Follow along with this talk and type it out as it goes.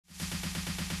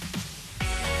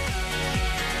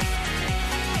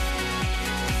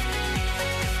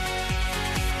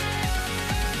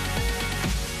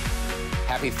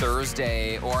Happy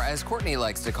Thursday, or as Courtney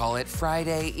likes to call it,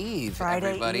 Friday Eve,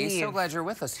 everybody. Eve. So glad you're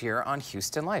with us here on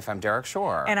Houston Life. I'm Derek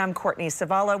Shore. And I'm Courtney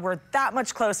Avila. We're that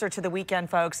much closer to the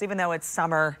weekend, folks. Even though it's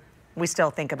summer, we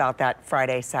still think about that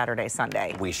Friday, Saturday,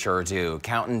 Sunday. We sure do.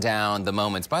 Counting down the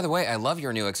moments. By the way, I love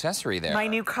your new accessory there. My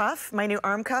new cuff, my new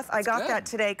arm cuff. I got that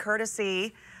today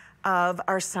courtesy of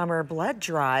our summer blood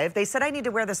drive. They said I need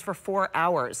to wear this for 4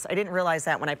 hours. I didn't realize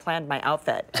that when I planned my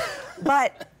outfit.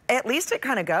 But at least it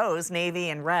kind of goes navy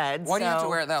and red. Why do you have to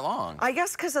wear it that long? I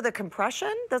guess because of the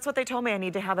compression. That's what they told me I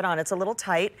need to have it on. It's a little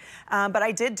tight. But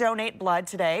I did donate blood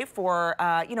today for,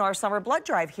 you know, our summer blood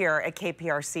drive here at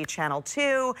KPRC Channel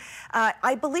 2.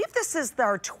 I believe this is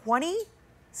our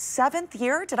 27th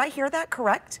year. Did I hear that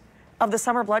correct? Of the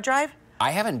summer blood drive?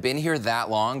 I haven't been here that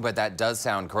long, but that does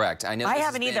sound correct. I know this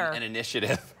has been an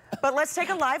initiative. But let's take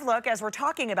a live look as we're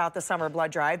talking about the Summer Blood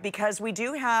Drive, because we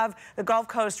do have the Gulf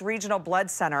Coast Regional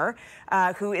Blood Center,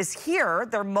 who is here.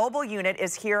 Their mobile unit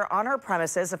is here on our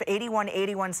premises of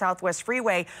 8181 Southwest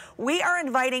Freeway. We are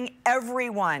inviting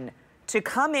everyone to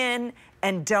come in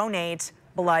and donate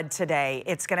blood today.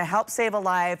 It's going to help save a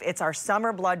life. It's our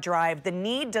summer blood drive. The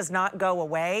need does not go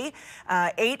away.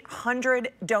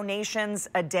 800 donations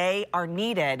a day are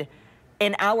needed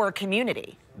in our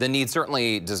community. The need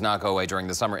certainly does not go away during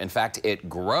the summer. In fact, it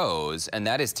grows, and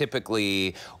that is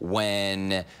typically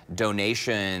when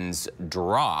donations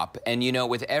drop. And you know,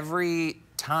 with every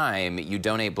time you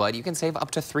donate blood, you can save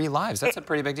up to 3 lives. That's a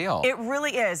pretty big deal. It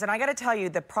really is. And I got to tell you,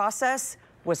 the process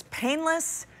was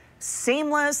painless,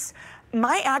 seamless.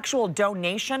 My actual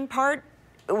donation part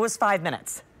was 5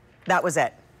 minutes. That was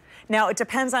it. Now, it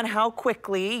depends on how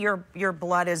quickly your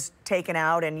blood is taken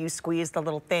out and you squeeze the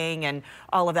little thing and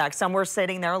all of that. Some were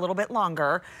sitting there a little bit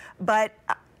longer, but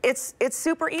it's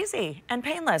super easy and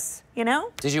painless, you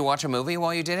know? Did you watch a movie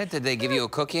while you did it? Did they give you a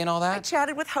cookie and all that? I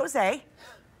chatted with Jose,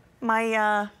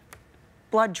 my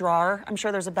blood drawer. I'm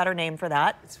sure there's a better name for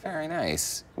that. It's very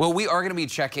nice. Well, we are going to be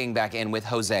checking back in with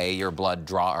Jose, your blood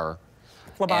drawer.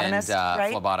 Phlebotomist,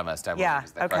 right? Phlebotomist, I believe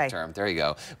is the correct term. There you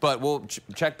go. But we'll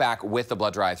check back with the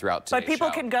blood drive throughout today's But people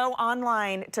show. can go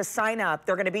online to sign up.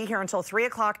 They're going to be here until 3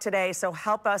 o'clock today, so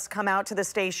help us come out to the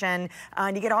station.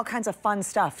 And you get all kinds of fun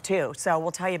stuff, too. So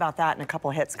we'll tell you about that in a couple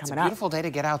of hits coming up. It's a beautiful day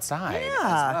to get outside as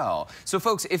well. So,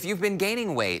 folks, if you've been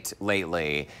gaining weight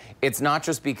lately, it's not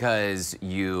just because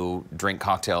you drink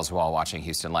cocktails while watching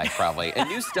Houston Life, probably. A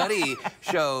new study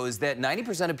shows that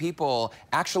 90% of people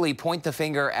actually point the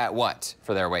finger at what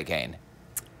for their weight gain?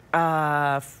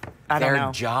 I don't know.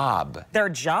 Their job. Their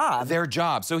job? Their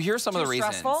job. So here's some of the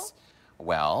reasons. Stressful?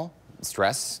 Well,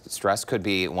 stress could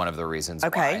be one of the reasons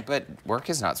why. But work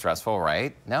is not stressful,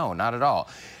 right? No, not at all.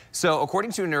 So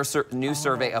according to a new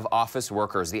survey of office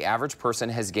workers, the average person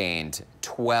has gained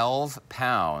 12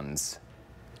 pounds.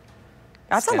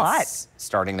 That's a lot.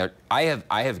 Starting their, I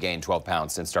have gained 12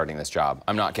 pounds since starting this job.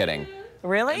 I'm not kidding.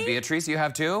 Really? And Beatrice, you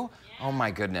have too? Oh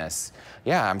my goodness.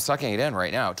 Yeah, I'm sucking it in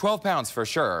right now. 12 pounds for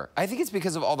sure. I think it's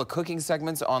because of all the cooking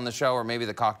segments on the show, or maybe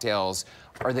the cocktails,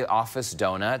 or the office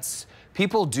donuts.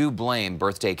 People do blame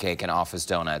birthday cake and office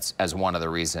donuts as one of the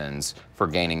reasons for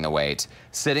gaining the weight.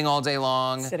 Sitting all day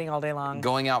long. Sitting all day long.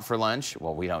 Going out for lunch.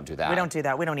 Well, we don't do that. We don't do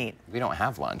that. We don't eat. We don't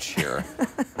have lunch here.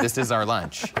 This is our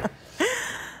lunch.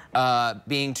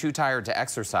 Being too tired to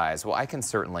exercise. Well, I can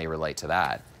certainly relate to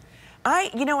that.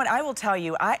 You know what, I will tell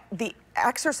you, the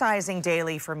exercising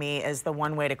daily for me is the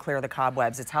one way to clear the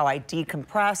cobwebs. It's how I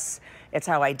decompress. It's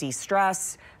how I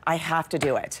de-stress. I have to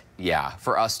do it. Yeah,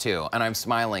 for us too. And I'm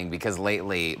smiling because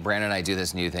lately, Brandon and I do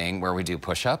this new thing where we do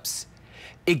push-ups.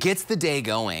 It gets the day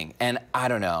going. And I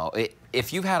don't know,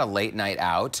 if you've had a late night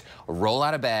out, roll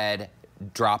out of bed,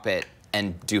 drop it,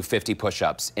 and do 50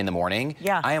 push-ups in the morning.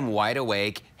 Yeah. I am wide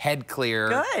awake, head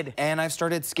clear. Good. And I've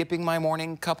started skipping my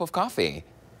morning cup of coffee.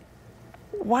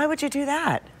 Why would you do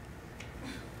that?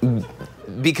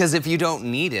 Because if you don't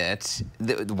need it,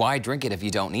 why drink it if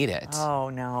you don't need it? Oh,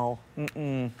 no.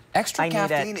 Extra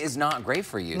caffeine is not great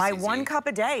for you, My Cece. 1 cup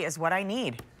a day is what I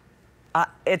need. I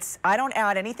don't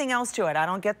add anything else to it. I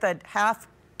don't get the half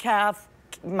calf,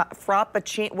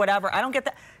 frappuccino, whatever. I don't get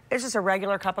that. It's just a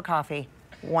regular cup of coffee.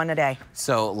 1 a day.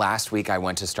 So last week I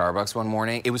went to Starbucks one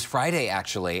morning. It was Friday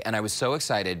actually, and I was so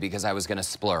excited because I was gonna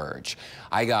splurge.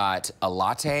 I got a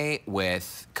latte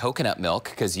with coconut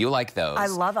milk, because you like those. I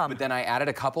love them. But then I added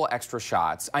a couple extra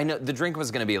shots. I know the drink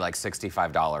was gonna be like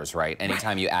 $65, right?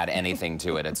 Anytime you add anything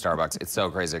to it at Starbucks, it's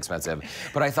so crazy expensive.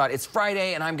 But I thought it's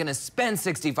Friday and I'm gonna spend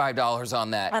 $65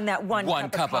 on that. On that one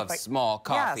cup of small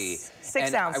coffee. Yes,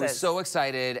 6 ounces. I was so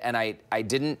excited, and I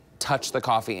didn't touch the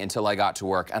coffee until I got to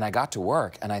work. And I got to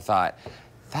work and I thought,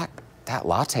 that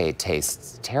latte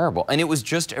tastes terrible. And it was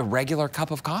just a regular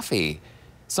cup of coffee.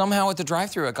 Somehow at the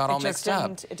drive-thru, it got all mixed up.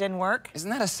 It didn't work? Isn't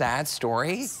that a sad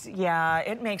story? Yeah,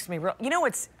 it makes me real. You know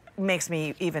what's makes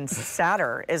me even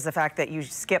sadder is the fact that you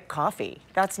skip coffee.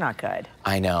 That's not good.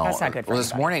 I know. That's not good for Well,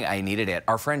 this anybody. morning I needed it.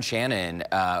 Our friend Shannon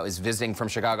is visiting from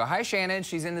Chicago. Hi, Shannon.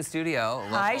 She's in the studio.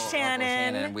 Hi,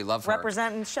 Shannon. We love her.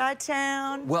 Representing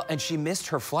Chi-Town. Well, and she missed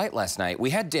her flight last night. We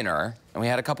had dinner, and we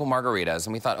had a couple margaritas,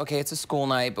 and we thought, okay, it's a school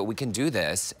night, but we can do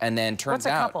this. And then turns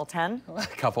out... What's a couple, 10? A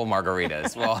couple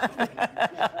margaritas. Well,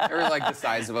 they were like the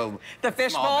size of a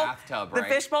small bathtub, right?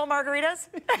 The fishbowl margaritas?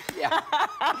 Yeah.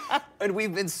 And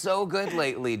we've been so good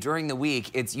lately. During the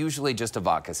week, it's usually just a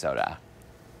vodka soda.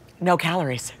 No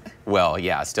calories. Well,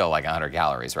 yeah, still like 100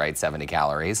 calories, right? 70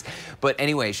 calories. But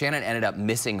anyway, Shannon ended up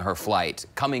missing her flight,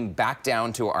 coming back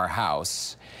down to our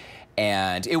house.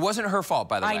 And it wasn't her fault,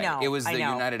 by the way. I know. It was the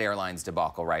United Airlines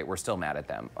debacle, right? We're still mad at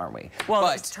them, aren't we? Well,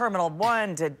 but it's Terminal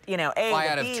 1 to, you know, A fly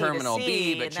to out B of Terminal to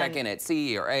B, C, but and check then... in at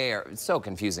C or A. It's so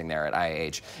confusing there at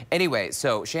IH. Anyway,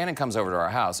 so Shannon comes over to our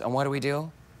house, and what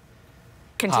do?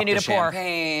 Continue Pop to the pour.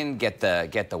 champagne, get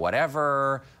the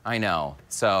whatever. I know.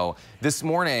 So this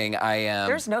morning I am...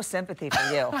 There's no sympathy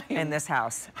for you in this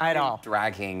house at all.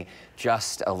 Dragging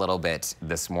just a little bit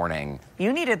this morning.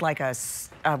 You needed like a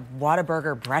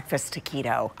Whataburger breakfast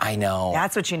taquito. I know.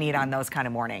 That's what you need on those kind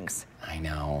of mornings. I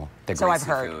know. The So I've greasy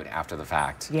heard. food after the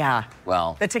fact. Yeah.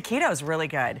 Well. The taquito's really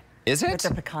good. Is it?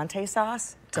 With the picante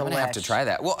sauce. I'm gonna have to try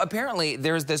that. Well, apparently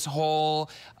there's this whole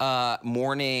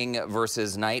morning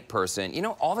versus night person. You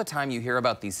know, all the time you hear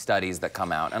about these studies that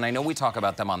come out, and I know we talk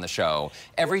about them on the show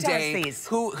every day. Who does these?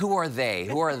 Who are they?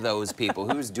 Who are those people?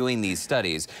 Who's doing these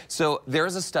studies? So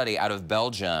there's a study out of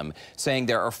Belgium saying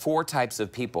there are 4 types of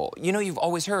people. You know, you've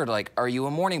always heard, like, are you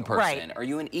a morning person? Right. Are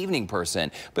you an evening person?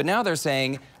 But now they're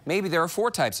saying maybe there are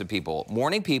 4 types of people.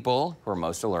 Morning people, who are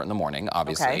most alert in the morning,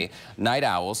 obviously. Okay. Night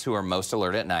owls, who are most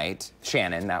alert at night.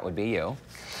 Shannon, that would be you.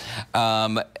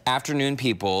 Afternoon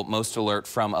people, most alert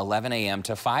from 11 a.m.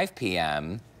 to 5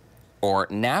 p.m. Or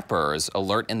nappers,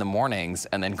 alert in the mornings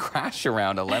and then crash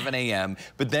around 11 a.m.,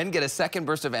 but then get a second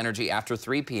burst of energy after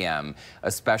 3 p.m.,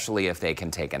 especially if they can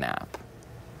take a nap.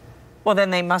 Well, then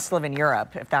they must live in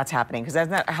Europe if that's happening, because that's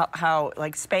not how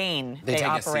like Spain, they take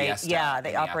operate. A siesta yeah, they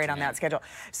in the operate on afternoon. that schedule.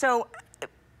 So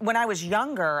when I was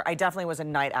younger, I definitely was a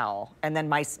night owl, and then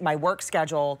my work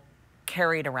schedule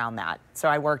carried around that. So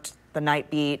I worked the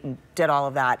night beat and did all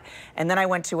of that. And then I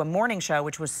went to a morning show,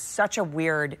 which was such a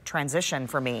weird transition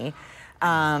for me,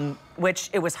 which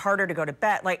it was harder to go to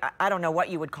bed. Like, I don't know what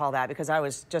you would call that, because I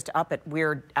was just up at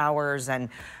weird hours. And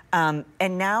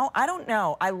now, I don't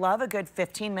know. I love a good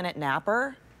 15-minute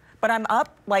napper, but I'm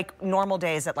up like normal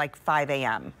days at like 5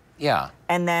 a.m. Yeah.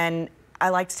 And then I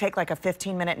like to take like a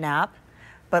 15-minute nap.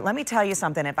 But let me tell you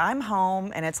something. If I'm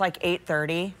home and it's like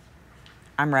 8:30,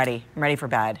 I'm ready. I'm ready for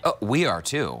bed. Oh, we are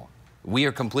too. We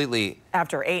are completely...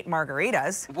 After 8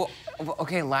 margaritas. Well,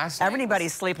 okay, last night...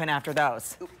 Everybody's sleeping after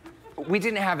those. We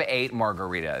didn't have 8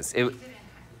 margaritas.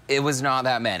 It was not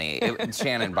that many.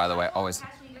 Shannon, by the way, always...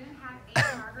 Actually didn't have 8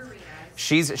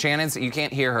 margaritas. Shannon's, you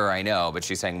can't hear her, I know, but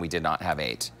she's saying we did not have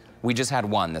 8. We just had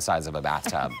 1 the size of a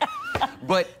bathtub.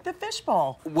 But The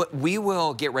fishbowl. we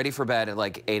will get ready for bed at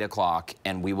like 8 o'clock,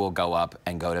 and we will go up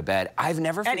and go to bed. I've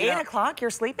never At figured 8 out... o'clock,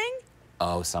 you're sleeping?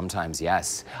 Oh, sometimes,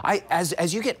 yes.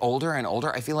 As you get older and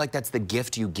older, I feel like that's the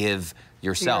gift you give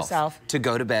yourself. To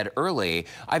go to bed early.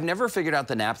 I've never figured out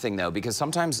the nap thing, though, because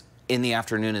sometimes in the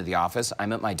afternoon at the office,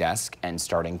 I'm at my desk and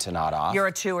starting to nod off. You're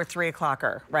a 2 or 3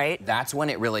 o'clocker, right? That's when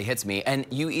it really hits me. And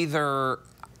you either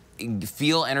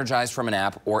feel energized from a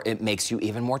nap or it makes you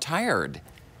even more tired.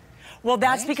 Well,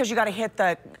 that's Right? because you got to hit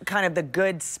the kind of the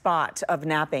good spot of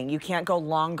napping. You can't go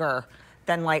longer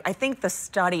than, like, I think the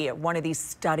study, one of these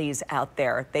studies out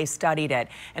there, they studied it.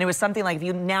 And it was something like if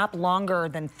you nap longer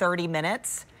than 30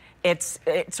 minutes, it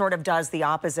sort of does the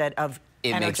opposite of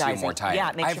energizing. Makes you more tired.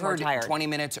 Yeah, it makes I've you more heard tired. 20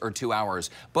 minutes or 2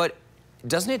 hours. But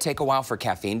doesn't it take a while for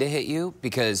caffeine to hit you?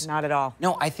 Because... Not at all.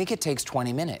 No, I think it takes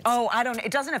 20 minutes. Oh, I don't,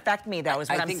 it doesn't affect me, though, is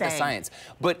what I'm saying. I think the science.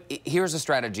 But here's a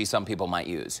strategy some people might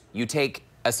use. You take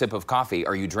a sip of coffee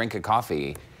or you drink a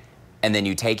coffee and then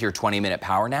you take your 20-minute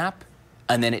power nap,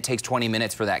 and then it takes 20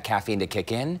 minutes for that caffeine to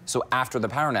kick in. So after the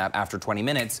power nap, after 20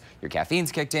 minutes, your caffeine's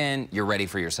kicked in, you're ready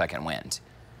for your second wind.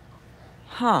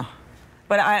 Huh.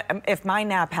 But if my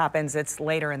nap happens, it's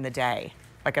later in the day,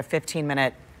 like a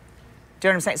 15-minute, do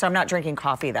you know what I'm saying? So I'm not drinking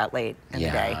coffee that late in the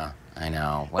day. Yeah, I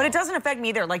know. But it doesn't affect me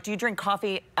either. Like, do you drink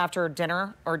coffee after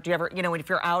dinner? Or do you ever, you know, if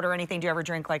you're out or anything, do you ever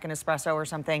drink like an espresso or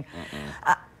something?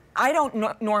 I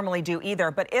don't normally do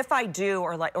either, but if I do,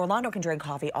 or like Orlando can drink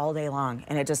coffee all day long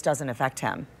and it just doesn't affect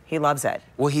him. He loves it.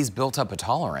 Well, he's built up a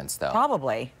tolerance, though.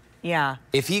 Probably. Yeah.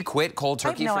 If he quit cold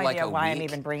turkey for like a week. I have no idea why I'm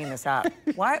even bringing this up.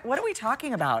 What are we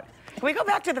talking about? Can we go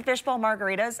back to the fishbowl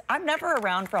margaritas? I'm never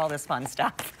around for all this fun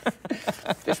stuff.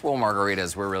 Fishbowl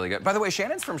margaritas were really good. By the way,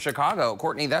 Shannon's from Chicago.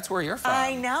 Courtney, that's where you're from.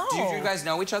 I know. Did you guys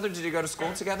know each other? Did you go to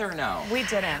school together or no? We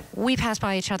didn't. We passed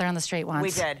by each other on the street once.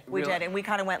 We did. We did. And we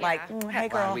kind of went like, hey,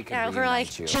 girl. We were like,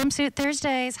 jumpsuit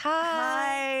Thursdays.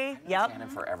 Hi. Yep. Shannon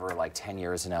forever, like 10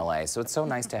 years in LA. So it's so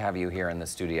nice to have you here in the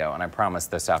studio. And I promise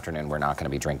this afternoon we're not going to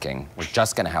be drinking. We're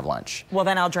just going to have lunch. Well,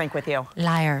 then I'll drink with you.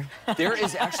 Liar. There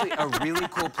is actually a really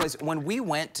cool place. When we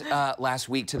went last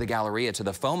week to the Galleria, to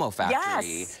the FOMO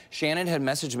factory, Shannon had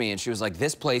messaged me and she was like,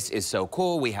 this place is so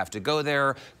cool. We have to go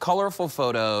there. Colorful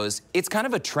photos. It's kind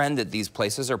of a trend that these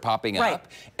places are popping up.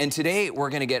 And today we're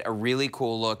going to get a really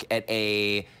cool look at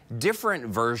a different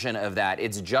version of that.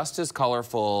 It's just as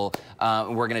colorful.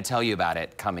 We're going to tell you about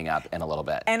it coming up in a little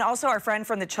bit. And also our friend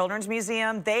from the Children's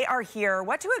Museum, they are here.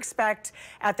 What to expect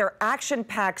at their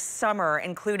action-packed summer,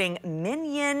 including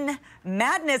Minion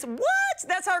Madness. What?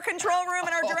 That's our control room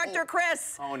and our director,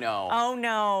 Chris. Oh, no. Oh,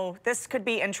 no. This could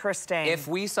be interesting. If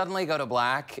we suddenly go to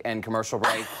black and commercial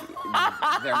break,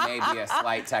 there may be a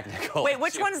slight technical Wait,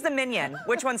 which issue. one's the Minion?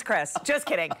 Which one's Chris? Just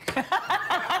kidding.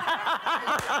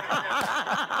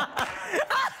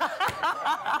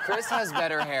 Chris has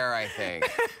better hair, I think.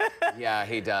 Yeah,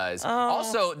 he does.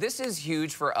 Also, this is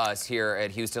huge for us here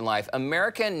at Houston Life.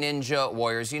 American Ninja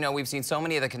Warriors. You know, we've seen so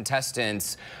many of the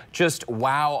contestants just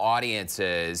wow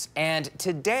audiences. And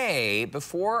today,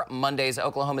 before Monday's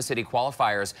Oklahoma City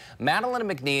qualifiers, Madelynn and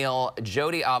McNeal,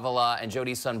 Jody Avila, and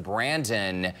Jody's son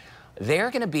Brandon,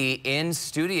 they're going to be in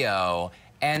studio.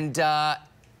 And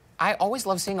I always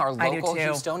love seeing our local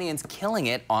Houstonians killing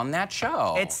it on that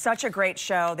show. It's such a great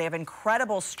show. They have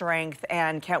incredible strength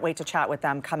and can't wait to chat with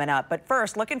them coming up. But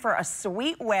first, looking for a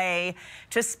sweet way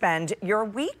to spend your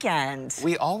weekend.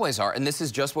 We always are. And this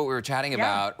is just what we were chatting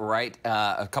about right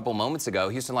a couple moments ago.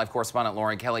 Houston Life correspondent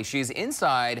Lauren Kelly. She's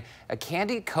inside a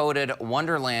candy-coated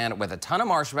wonderland with a ton of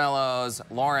marshmallows.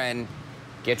 Lauren,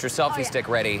 get your selfie stick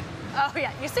ready. Oh,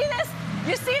 yeah. You see this?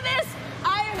 You see this?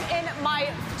 I am in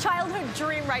my childhood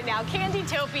dream right now.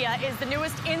 Candytopia is the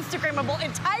newest Instagrammable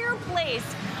entire place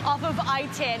off of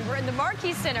I-10. We're in the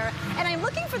Marquee Center, and I'm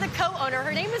looking for the co-owner.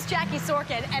 Her name is Jackie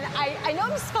Sorkin, and I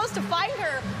know I'm supposed to find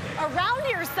her around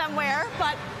here somewhere,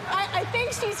 but I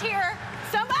think she's here.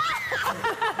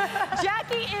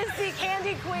 Jackie is the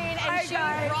candy queen, and she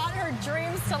brought her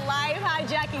dreams to life. Hi,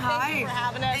 Jackie. Thank you for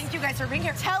having us. Thank you guys for being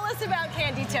here. Tell us about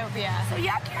Candytopia. So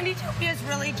yeah, Candytopia is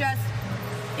really just,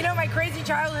 you know, my crazy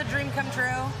childhood dream come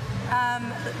true.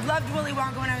 Loved Willy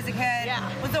Wonka when I was a kid.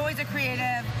 Yeah. Was always a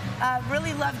creative.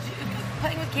 Really loved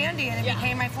playing with candy, and it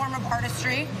became my form of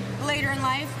artistry later in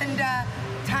life. And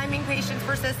timing, patience,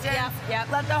 persistence.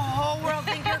 Let the whole world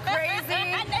think you're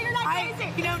crazy. No, you're not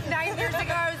crazy. You know, 9 years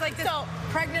ago, I was like this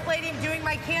pregnant lady doing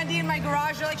my candy in my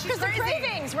garage. You're like, she's crazy. Because the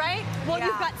cravings, right? Well,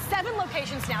 you've got 7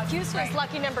 locations now. Houston is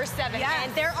lucky number 7.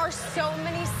 And there are so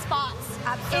many spots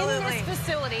in this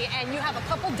facility, and you have a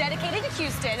couple dedicated to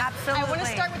Houston. I want to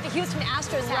start with the Houston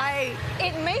Astros hat.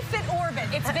 It may fit Orbit.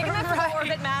 It's big enough for the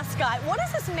Orbit mascot. What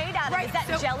is this made out of? Is that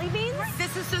jelly beans?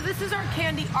 This is our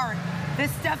candy art.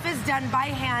 This stuff is done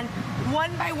by hand,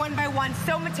 one by one,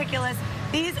 so meticulous.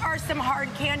 These are some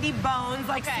hard candy bones,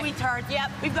 like sweet tarts.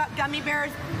 We've got gummy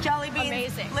bears, jelly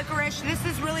beans, licorice. This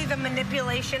is really the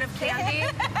manipulation of candy.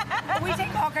 We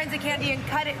take all kinds of candy and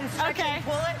cut it and stretch it and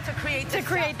pull it to create this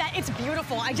stuff. That. It's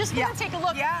beautiful. I just want to take a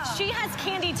look. She has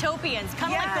Candytopians,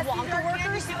 kind of like the Wonka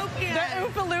workers, the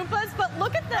Oompa Loompas, but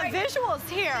look at the visuals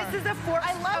here. This is a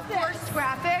forced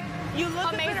graphic. You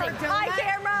look at our donut. Hi,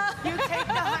 camera. You take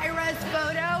the high-res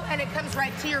photo, and it comes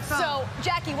right to your phone. So,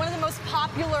 Jackie, one of the most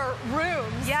popular rooms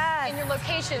in your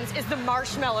locations is the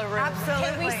marshmallow room. Absolutely.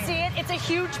 Can we see it? It's a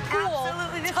huge pool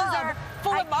tub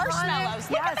full of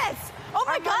marshmallows. Look at this. Oh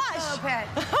my gosh.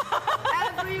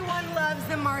 Everyone loves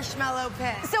the marshmallow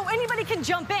pit. So anybody can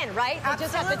jump in, right? They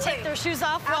just have to take their shoes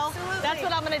off. Well, that's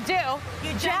what I'm going to do.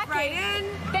 You Jackie, jump right in.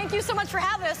 Thank you so much for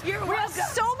having us. You're we welcome. have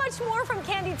so much more from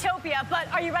Candytopia, but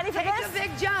are you ready for this? Take a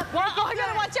big jump. Well, I got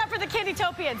to watch out for the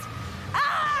Candytopians.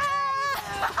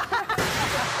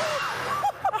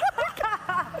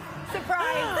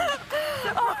 Surprise.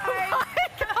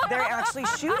 They're actually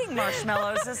shooting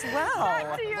marshmallows as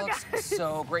well. It looks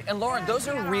so great. And Lauren, those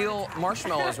are real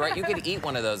marshmallows, right? You could eat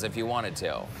one of those if you wanted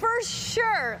to. For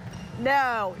sure.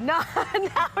 No,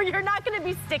 you're not going to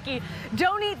be sticky.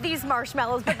 Don't eat these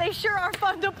marshmallows, but they sure are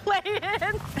fun to play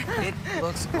in. It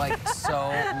looks like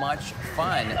so much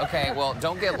fun. Okay, well,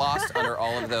 don't get lost under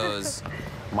all of those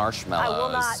marshmallows. I will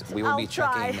not. We will be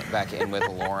try. checking back in with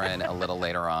Lauren a little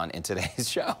later on in today's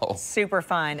show. Super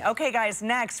fun. Okay, guys,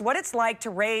 next, what it's like to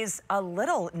raise a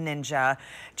little ninja.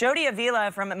 Jody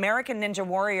Avila from American Ninja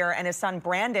Warrior and his son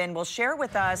Brandon will share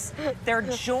with us their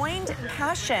joined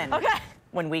passion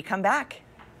when we come back.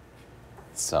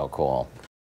 So cool.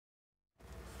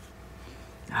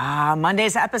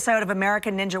 Monday's episode of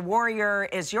American Ninja Warrior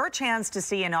is your chance to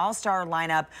see an all-star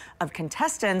lineup of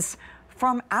contestants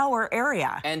from our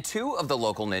area. And two of the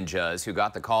local ninjas who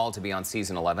got the call to be on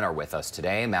season 11 are with us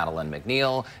today. Madelynn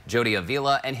McNeal, Jody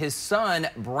Avila, and his son,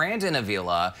 Brandon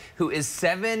Avila, who is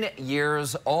 7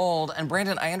 years old. And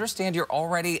Brandon, I understand you're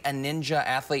already a ninja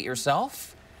athlete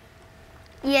yourself?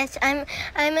 Yes, I'm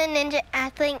a ninja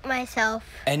athlete myself.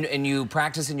 And you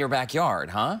practice in your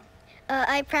backyard, huh?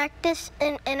 I practice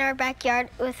in our backyard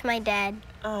with my dad.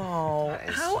 Oh,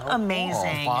 how so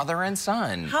amazing. Cool. Father and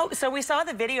son. So we saw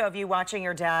the video of you watching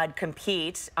your dad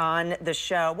compete on the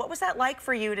show. What was that like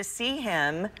for you to see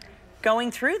him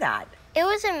going through that? It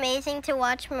was amazing to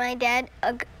watch my dad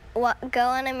go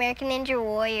on American Ninja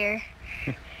Warrior.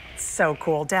 So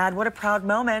cool. Dad, what a proud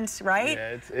moment, right?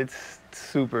 Yeah, it's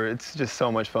super. It's just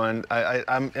so much fun.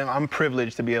 I'm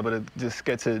privileged to be able to just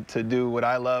get to do what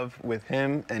I love with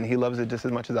him, and he loves it just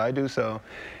as much as I do. So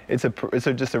it's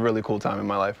just a really cool time in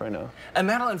my life right now. And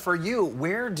Madelynn, for you,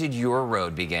 where did your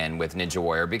road begin with Ninja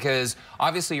Warrior? Because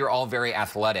obviously you're all very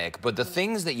athletic, but the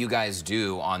things that you guys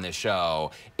do on this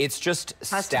show, it's just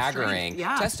staggering.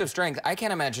 Test of strength. I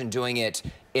can't imagine doing it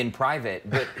in private,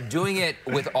 but doing it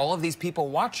with all of these people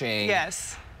watching.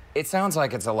 Yes. It sounds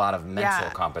like it's a lot of mental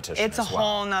competition. It's a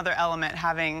whole nother element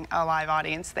having a live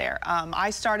audience there. I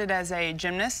started as a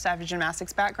gymnast. I have a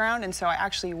gymnastics background, and so I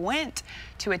actually went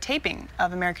to a taping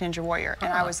of American Ninja Warrior,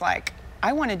 and I was like,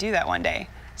 I want to do that one day.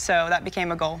 So that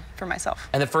became a goal for myself.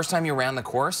 And the first time you ran the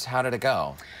course, how did it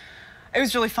go? It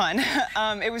was really fun.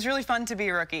 It was really fun to be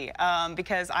a rookie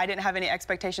because I didn't have any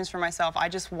expectations for myself. I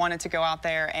just wanted to go out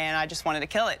there and I just wanted to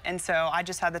kill it. And so I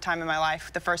just had the time of my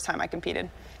life the first time I competed.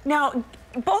 Now,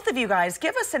 both of you guys,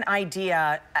 give us an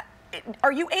idea.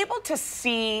 Are you able to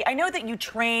see, I know that you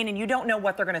train and you don't know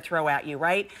what they're going to throw at you,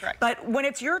 right? Correct. But when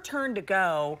it's your turn to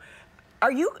go,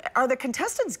 are the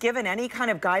contestants given any kind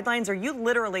of guidelines, or you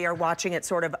literally are watching it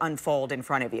sort of unfold in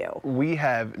front of you? We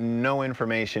have no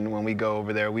information when we go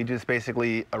over there. We just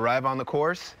basically arrive on the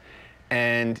course,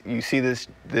 and you see this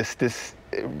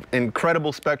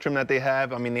incredible spectrum that they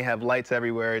have. I mean, they have lights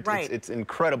everywhere. It's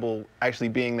incredible actually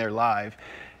being there live.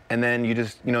 And then you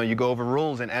just, you go over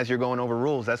rules, and as you're going over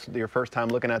rules, that's your first time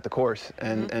looking at the course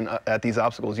and at these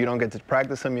obstacles. You don't get to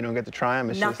practice them, you don't get to try them.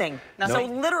 It's nothing. Just, so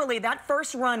literally, that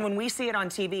first run, when we see it on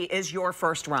TV, is your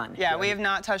first run. Yeah, we have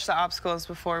not touched the obstacles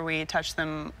before we touch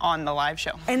them on the live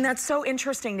show. And that's so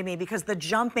interesting to me because the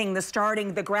jumping, the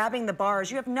starting, the grabbing the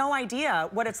bars, you have no idea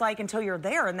what it's like until you're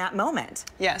there in that moment.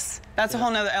 Yes, that's a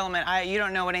whole nother element. You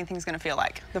don't know what anything's going to feel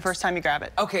like the first time you grab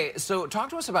it. Okay, so talk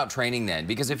to us about training then,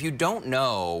 because if you don't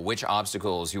know which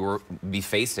obstacles you will be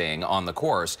facing on the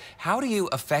course, how do you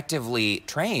effectively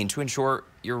train to ensure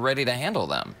you're ready to handle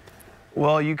them?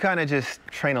 Well, you kind of just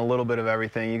train a little bit of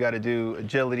everything. You got to do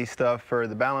agility stuff for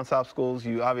the balance obstacles.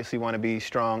 You obviously want to be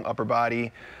strong upper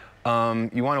body.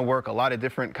 You want to work a lot of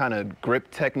different kind of grip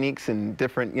techniques and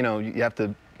different, you have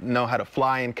to know how to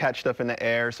fly and catch stuff in the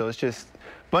air. So it's just a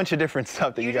bunch of different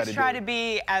stuff that you got to do. You just try to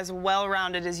be as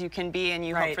well-rounded as you can be, and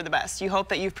you hope for the best. You hope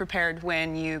that you've prepared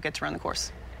when you get to run the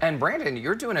course. And Brandon,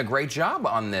 you're doing a great job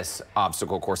on this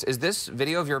obstacle course. Is this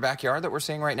video of your backyard that we're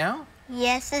seeing right now?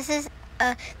 Yes, this is,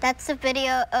 that's a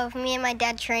video of me and my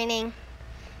dad training.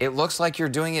 It looks like you're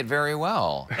doing it very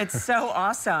well. It's so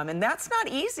awesome. And that's not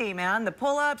easy, man. The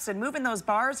pull-ups and moving those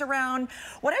bars around.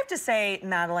 What I have to say,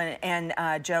 Madelynn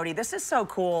and Jody, this is so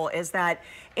cool, is that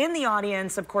in the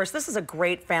audience, of course, this is a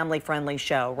great family-friendly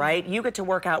show, right? You get to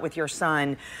work out with your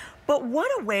son. But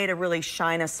what a way to really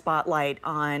shine a spotlight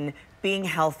on being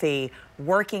healthy,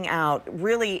 working out,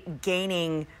 really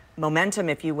gaining momentum,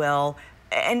 if you will,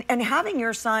 and having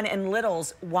your son and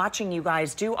littles watching you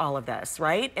guys do all of this,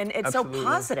 right? And it's so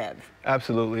positive.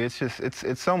 Absolutely. It's just,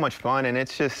 it's so much fun, and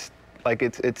it's just like,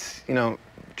 it's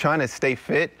trying to stay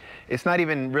fit. It's not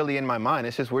even really in my mind.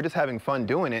 It's just, we're just having fun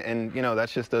doing it. And,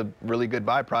 that's just a really good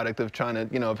byproduct of trying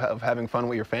to, of having fun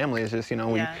with your family. Is just,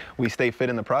 we stay fit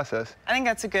in the process. I think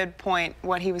that's a good point,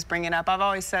 what he was bringing up. I've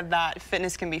always said that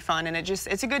fitness can be fun, and it's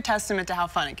a good testament to how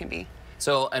fun it can be.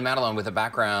 So, and Madelynn, with a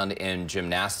background in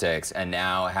gymnastics and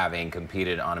now having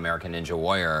competed on American Ninja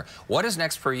Warrior, what is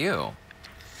next for you?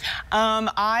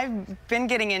 I've been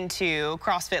getting into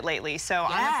CrossFit lately, so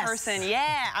Yes.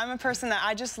 I'm a person that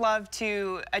I just love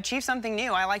to achieve something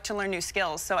new. I like to learn new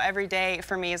skills, so every day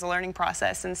for me is a learning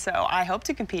process, and so I hope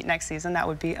to compete next season. That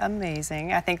would be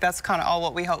amazing. I think that's kind of all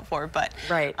what we hope for, but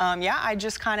yeah, I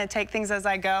just kind of take things as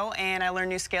I go, and I learn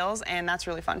new skills, and that's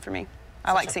really fun for me.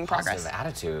 I like seeing progress. Positive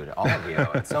attitude, all of you.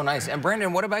 It's so nice. And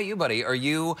Brandon, what about you, buddy? Are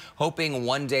you hoping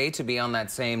one day to be on that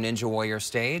same Ninja Warrior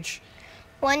stage?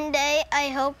 One day, I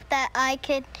hope that I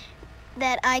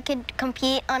could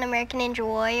compete on American Ninja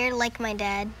Warrior like my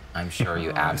dad. I'm sure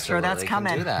you absolutely that's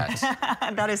coming. can do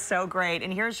that. That is so great.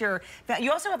 And here's your,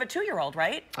 you also have a 2-year-old,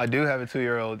 right? I do have a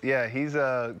 2-year-old. Yeah, he's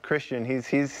a Christian. He's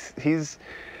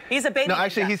a baby. No,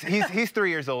 actually, he's 3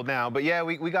 years old now. But yeah,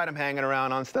 we got him hanging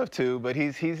around on stuff too. But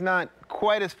he's not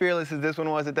quite as fearless as this one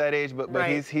was at that age. But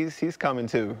he's coming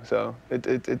too. So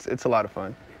it's a lot of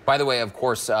fun. By the way, of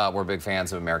course, we're big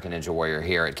fans of American Ninja Warrior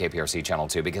here at KPRC Channel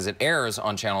 2 because it airs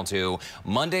on Channel 2.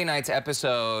 Monday night's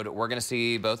episode, we're going to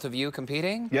see both of you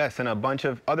competing? Yes, and a bunch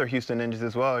of other Houston Ninjas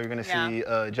as well. You're going to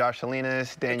see Josh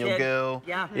Salinas, Daniel Gill,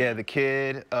 the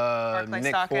Kid, Nick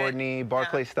Fordney,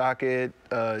 Barclay Stockett,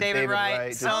 David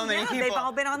Wright. So many people. They've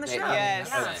all been on the show.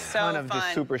 Yes, a ton of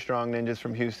just super strong ninjas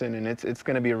from Houston, and it's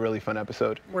going to be a really fun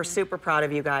episode. We're super proud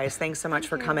of you guys. Thanks so much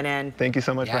for coming in. Thank you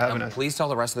so much for having us. Please tell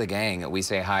the rest of the gang we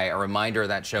say hi. A reminder,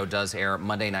 that show does air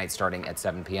Monday night starting at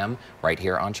 7 p.m. right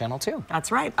here on Channel 2.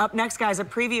 That's right. Up next, guys, a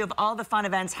preview of all the fun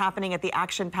events happening at the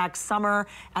action-packed summer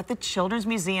at the Children's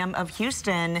Museum of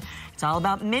Houston. It's all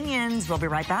about Minions. We'll be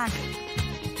right back.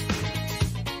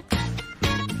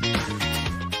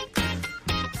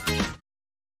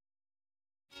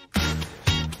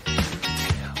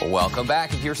 Welcome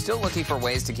back. If you're still looking for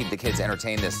ways to keep the kids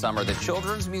entertained this summer, the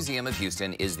Children's Museum of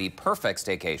Houston is the perfect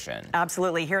staycation.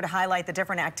 Absolutely. Here to highlight the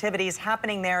different activities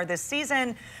happening there this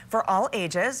season for all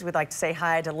ages. We'd like to say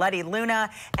hi to Letty Luna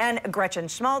and Gretchen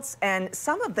Schmaltz and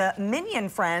some of the Minion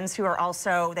friends who are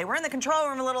also, they were in the control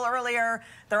room a little earlier.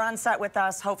 They're on set with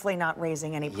us, hopefully not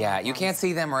raising any problems. Yeah, you can't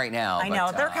see them right now. I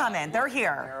know, they're coming. They're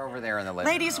here. They're over there in the living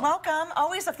Ladies, room. Welcome.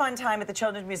 Always a fun time at the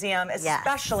Children's Museum,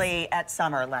 especially at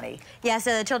summer, Letty. Yeah,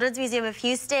 so the Children's Museum of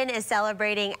Houston is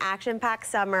celebrating action-packed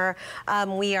summer.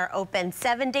 We are open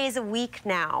 7 days a week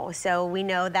now, so we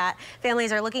know that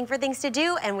families are looking for things to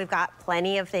do, and we've got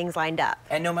plenty of things lined up.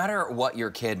 And no matter what your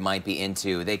kid might be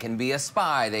into, they can be a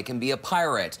spy, they can be a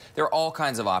pirate. There are all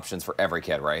kinds of options for every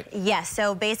kid, right? Yes,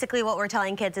 so basically what we're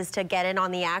telling kids is to get in on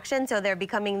the action, so they're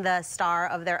becoming the star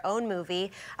of their own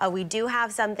movie. We do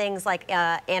have some things like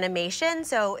animation,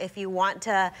 so if you want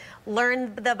to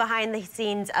learn the behind the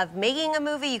scenes of making a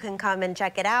movie, you can come and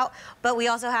check it out. But we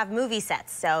also have movie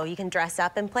sets, so you can dress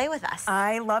up and play with us.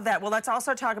 I love that. Well, let's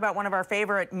also talk about one of our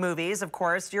favorite movies, of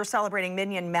course. You're celebrating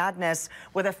Minion Madness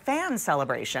with a fan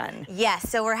celebration. Yes,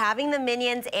 so we're having the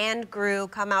Minions and Gru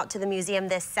come out to the museum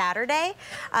this Saturday.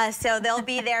 So they'll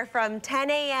be there from 10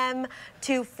 a.m.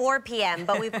 to 4 p.m.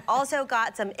 But we've also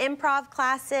got some improv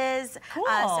classes,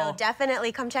 so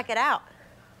definitely come check it out.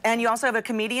 And you also have a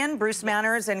comedian, Bruce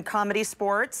Manners, in Comedy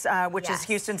Sports, which is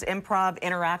Houston's improv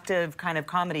interactive kind of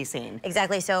comedy scene.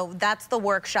 Exactly. So that's the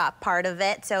workshop part of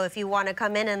it. So if you want to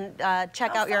come in and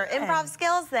check out your improv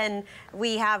skills, then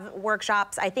we have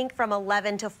workshops, I think, from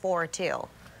 11 to 4, too.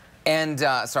 And,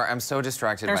 sorry, I'm so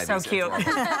distracted by these. They're so cute.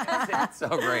 It's so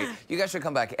great. You guys should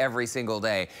come back every single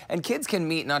day. And kids can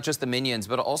meet not just the Minions,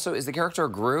 but also, is the character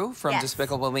Gru from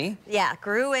Despicable Me? Yeah,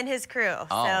 Gru and his crew.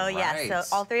 So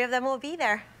all 3 of them will be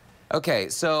there. Okay,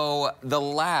 so the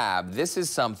lab, this is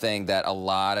something that a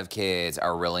lot of kids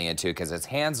are really into because it's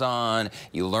hands-on.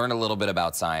 You learn a little bit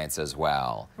about science as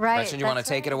well. Right. Gretchen, you want to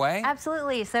take it away?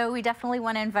 Absolutely. So we definitely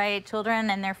want to invite children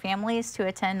and their families to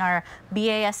attend our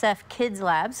BASF Kids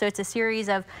Lab. So it's a series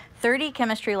of 30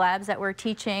 chemistry labs that we're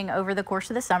teaching over the course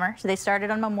of the summer. So they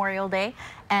started on Memorial Day,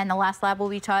 and the last lab will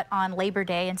be taught on Labor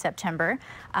Day in September.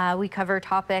 We cover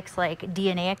topics like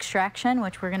DNA extraction,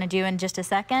 which we're going to do in just a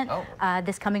second.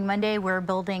 This coming Monday, we're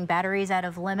building batteries out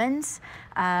of lemons.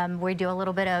 We do a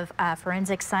little bit of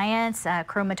forensic science,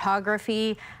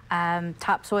 chromatography,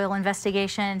 topsoil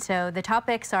investigation. So the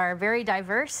topics are very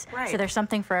diverse, so there's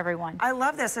something for everyone. I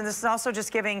love this, and this is also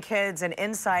just giving kids an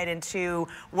insight into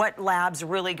what labs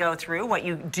really go through, what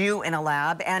you do in a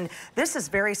lab, and this is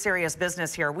very serious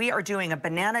business here. We are doing a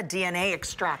banana DNA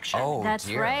extraction. That's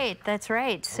right, that's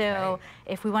right. So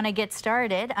if we want to get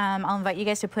started, I'll invite you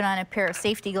guys to put on a pair of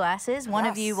safety glasses. One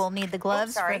of you will need the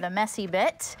gloves for the messy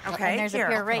bit. And there's a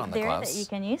pair right there that you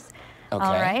can use. Okay.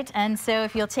 All right, and so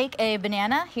if you'll take a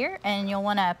banana here and you'll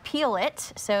want to peel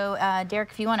it. So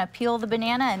Derek, if you want to peel the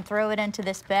banana and throw it into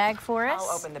this bag for us.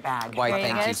 I'll open the bag. Why,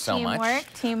 thank you so much.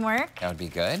 Teamwork. That would be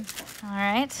good. All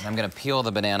right. And I'm going to peel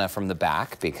the banana from the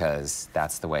back because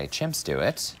that's the way chimps do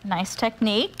it. Nice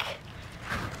technique.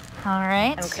 All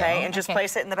right. Okay, and just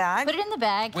place it in the bag? Put it in the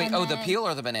bag. Wait, the peel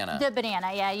or the banana? The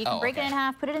banana, yeah. You can break it in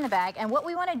half, put it in the bag. And what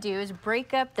we want to do is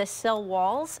break up the cell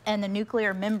walls and the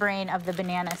nuclear membrane of the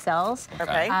banana cells.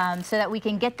 Okay. So that we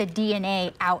can get the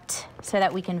DNA out, so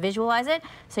that we can visualize it.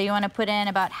 So you want to put in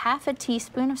about half a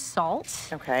teaspoon of salt.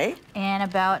 Okay. And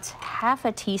about half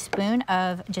a teaspoon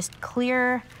of just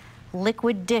clear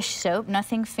liquid dish soap,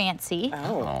 nothing fancy.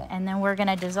 Oh. And then we're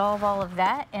gonna dissolve all of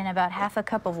that in about half a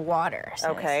cup of water.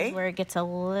 So this is where it gets a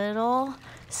little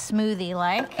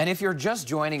smoothie-like. And if you're just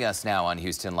joining us now on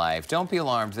Houston Live, don't be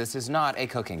alarmed. This is not a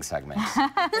cooking segment.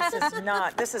 This is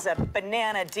not. This is a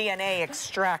banana DNA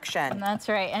extraction. That's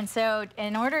right. And so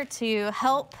in order to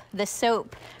help the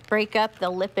soap break up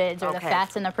the lipids or the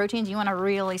fats and the proteins, you want to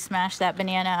really smash that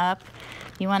banana up.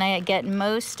 You want to get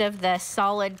most of the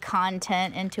solid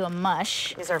content into a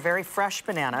mush. These are very fresh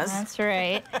bananas. That's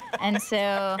right. And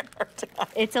so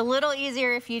it's a little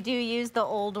easier if you do use the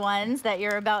old ones that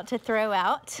you're about to throw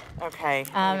out. Okay.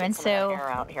 And so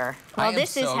air out here. while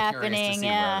this is happening, to see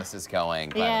where this is going,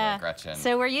 by the way, Gretchen.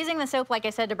 So we're using the soap, like I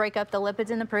said, to break up the lipids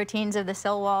and the proteins of the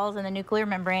cell walls and the nuclear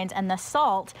membranes, and the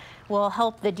salt will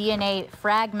help the DNA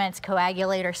fragments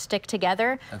coagulate or stick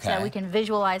together so that we can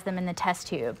visualize them in the test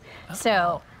tube.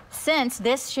 So since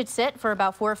this should sit for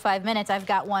about 4 or 5 minutes, I've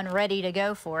got one ready to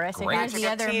go for us. So here's the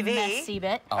other messy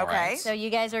bit. Okay. So you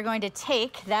guys are going to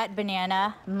take that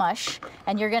banana mush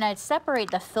and you're going to separate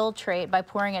the filtrate by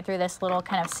pouring it through this little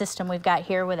kind of system we've got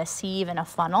here with a sieve and a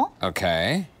funnel.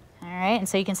 Okay. All right, and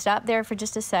so you can stop there for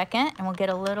just a second and we'll get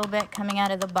a little bit coming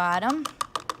out of the bottom.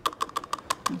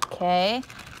 Okay,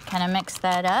 kind of mix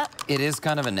that up. It is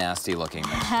kind of a nasty looking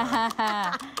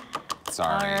mixture.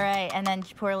 Sorry. All right, and then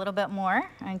pour a little bit more,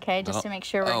 okay, just to make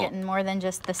sure we're getting more than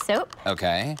just the soap.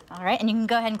 Okay. All right, and you can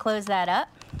go ahead and close that up.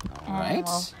 All right.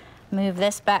 We'll move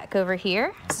this back over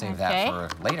here. Save that for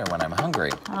later when I'm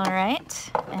hungry. All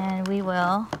right, and we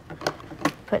will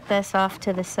put this off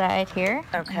to the side here.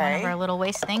 Okay. One of our little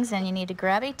waste things, and you need to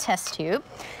grab a test tube.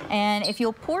 And if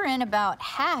you'll pour in about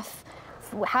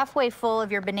halfway full of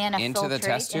your banana into the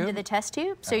test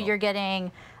tube. So you're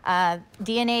getting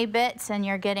DNA bits and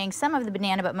you're getting some of the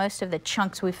banana, but most of the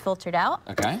chunks we've filtered out.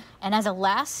 Okay. And as a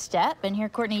last step, and here,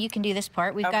 Courtney, you can do this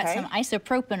part, we've got some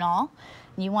isopropanol.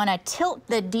 You want to tilt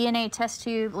the DNA test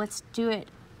tube. Let's do it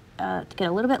to get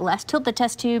a little bit less. Tilt the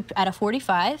test tube at a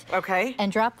 45. Okay.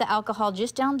 And drop the alcohol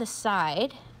just down the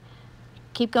side.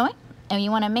 Keep going. And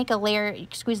you want to make a layer,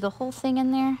 squeeze the whole thing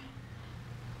in there.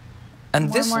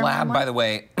 And this lab, by the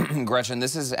way, Gretchen,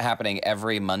 this is happening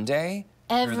every Monday?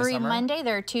 Every Monday.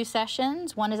 There are 2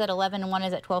 sessions. One is at 11 and one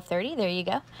is at 12:30. There you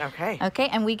go. Okay. Okay,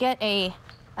 and we get a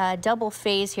double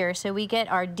phase here. So we get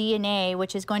our DNA,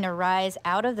 which is going to rise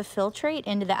out of the filtrate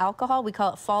into the alcohol. We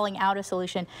call it falling out of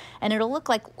solution. And it'll look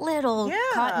like little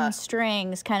cotton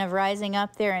strings kind of rising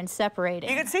up there and separating.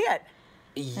 You can see it.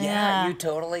 Yeah, you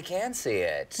totally can see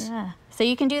it. Yeah. So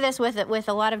you can do this with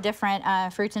a lot of different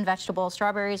fruits and vegetables.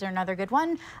 Strawberries are another good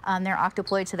one. They're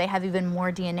octoploid, so they have even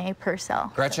more DNA per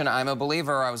cell. Gretchen, I'm a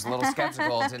believer. I was a little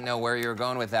skeptical, didn't know where you were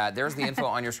going with that. There's the info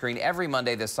on your screen every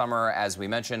Monday this summer, as we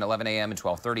mentioned, 11 a.m. and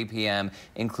 12:30 p.m.,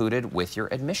 included with your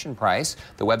admission price.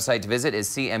 The website to visit is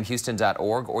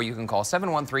cmhouston.org, or you can call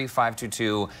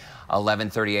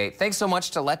 713-522-1138. Thanks so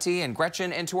much to Letty and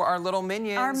Gretchen and to our little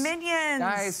minions. Our minions.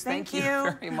 Guys, thank you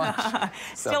very much.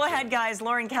 Still ahead, guys.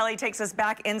 Lauren Kelly takes us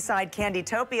back inside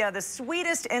Candytopia, the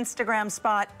sweetest Instagram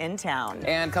spot in town.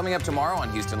 And coming up tomorrow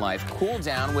on Houston Life, cool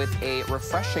down with a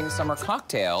refreshing summer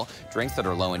cocktail. Drinks that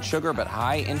are low in sugar but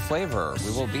high in flavor. We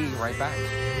will be right back.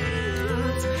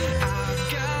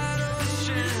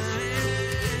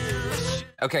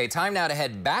 Okay, time now to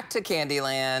head back to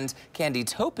Candyland,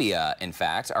 Candytopia, in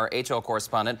fact. Our HL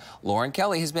correspondent, Lauren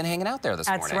Kelly, has been hanging out there this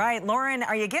morning. That's right. Lauren,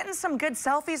 are you getting some good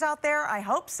selfies out there? I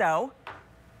hope so.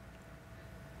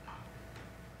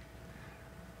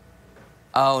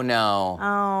 Oh, no.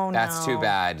 Oh, no. That's too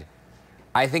bad.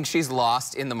 I think she's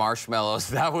lost in the marshmallows.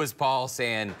 That was Paul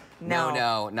saying,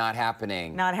 no, not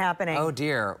happening. Not happening. Oh,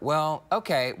 dear. Well,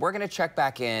 okay, we're going to check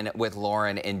back in with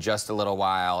Lauren in just a little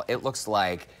while. It looks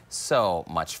like so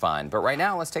much fun. But right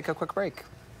now, let's take a quick break.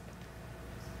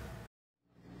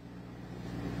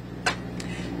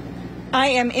 I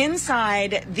am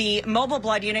inside the mobile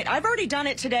blood unit. I've already done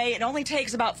it today. It only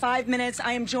takes about 5 minutes.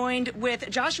 I am joined with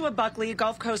Joshua Buckley,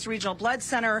 Gulf Coast Regional Blood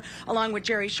Center, along with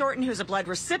Jerry Shorten, who's a blood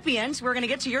recipient. We're going to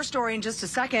get to your story in just a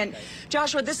second.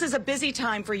 Joshua, this is a busy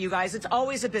time for you guys. It's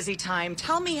always a busy time.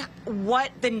 Tell me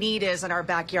what the need is in our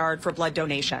backyard for blood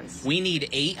donations. We need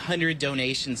 800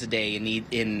 donations a day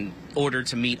in order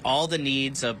to meet all the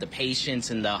needs of the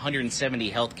patients in the 170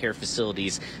 healthcare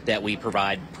facilities that we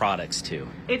provide products to.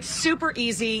 It's super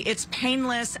easy. It's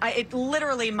painless.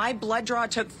 Literally, my blood draw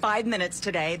took 5 minutes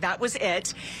today. That was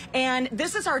it. And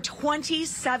this is our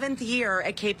 27th year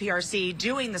at KPRC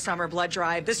doing the summer blood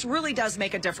drive. This really does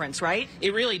make a difference, right?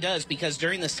 It really does, because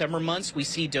during the summer months, we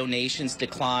see donations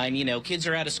decline. You know, kids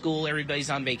are out of school, everybody's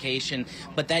on vacation,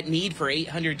 but that need for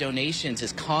 800 donations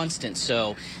is constant.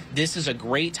 So this is a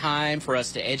great time for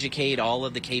us to educate all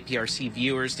of the KPRC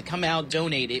viewers to come out,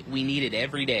 donate it. We need it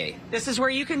every day. This is where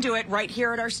you can do it, right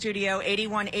here at our studio,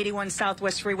 8181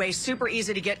 Southwest Freeway. Super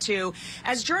easy to get to.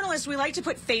 As journalists, we like to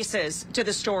put faces to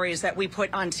the stories that we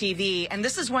put on TV, and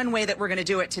this is one way that we're going to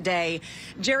do it today.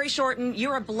 Jerry Shorten,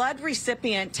 you're a blood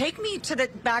recipient. Take me to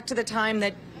back to the time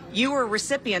that you were a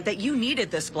recipient, that you needed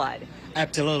this blood.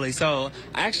 Absolutely. So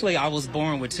actually, I was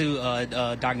born with two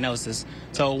diagnoses.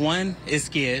 So one is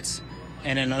SCIDS,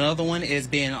 and then another one is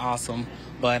being awesome.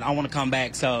 But I want to come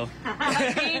back, so.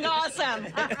 Being awesome.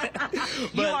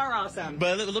 You are awesome.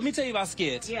 But let me tell you about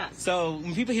SCIDS. Yeah. So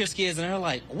when people hear SCIDS, and they're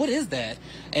like, what is that?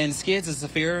 And SCIDS is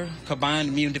severe combined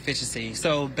immune deficiency.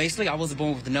 So basically, I was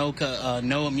born with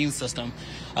no immune system.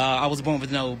 I was born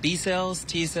with no B cells,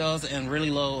 T cells, and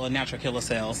really low natural killer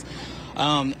cells.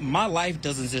 My life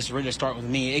doesn't just really start with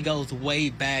me. It goes way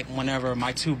back whenever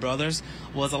my two brothers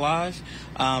was alive.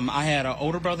 I had an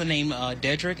older brother named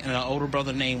Dedrick and an older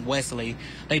brother named Wesley.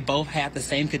 They both had the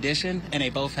same condition, and they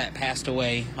both had passed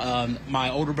away. My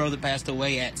older brother passed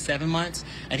away at 7 months,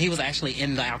 and he was actually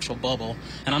in the actual bubble.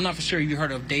 And I'm not for sure you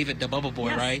heard of David the Bubble Boy,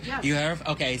 yes, right? Yes. You have?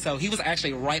 Okay, so he was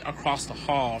actually right across the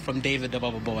hall from David the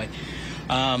Bubble Boy.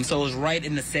 So it was right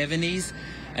in the 70s.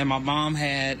 And my mom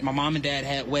and dad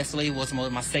had Wesley, was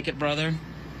my second brother.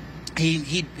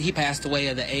 He passed away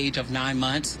at the age of 9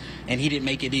 months, and he didn't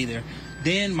make it either.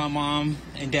 Then my mom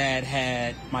and dad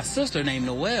had my sister named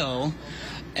Noelle,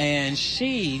 and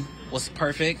she was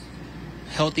perfect,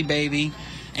 healthy baby.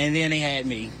 And then they had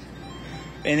me.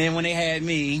 And then when they had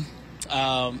me,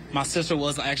 my sister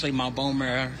was actually my bone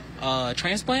marrow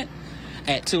transplant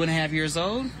at 2.5 years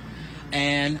old,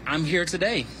 and I'm here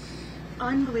today.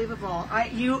 Unbelievable.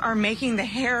 You are making the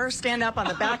hair stand up on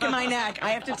the back of my neck. I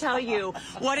have to tell you,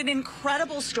 what an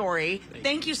incredible story.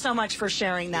 Thank you so much for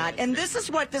sharing that. And this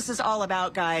is what this is all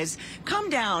about, guys.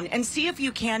 Come down and see if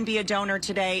you can be a donor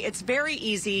today. It's very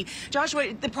easy.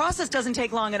 Joshua, the process doesn't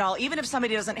take long at all, even if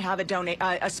somebody doesn't have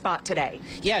a spot today.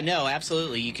 Yeah, no,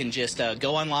 absolutely. You can just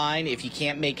go online. If you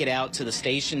can't make it out to the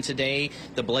station today,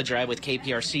 the blood drive with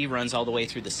KPRC runs all the way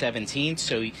through the 17th.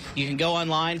 So you can go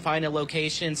online, find a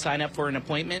location, sign up for an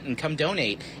appointment, and come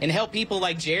donate and help people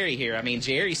like Jerry here. I mean,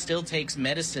 Jerry still takes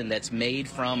medicine that's made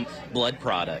from blood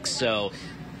products. So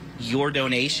your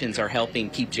donations are helping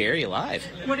keep Jerry alive.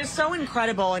 What is so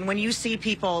incredible, and when you see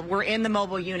people, we're in the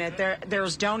mobile unit,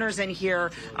 there's donors in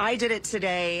here. I did it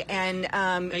today, and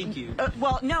thank you.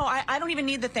 Well, no, I don't even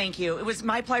need the thank you. It was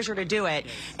my pleasure to do it.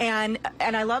 And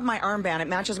I love my armband. It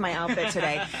matches my outfit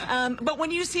today. But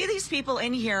when you see these people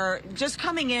in here just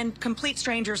coming in, complete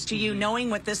strangers to you,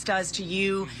 knowing what this does to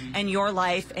you and your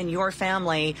life and your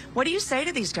family, what do you say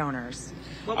to these donors?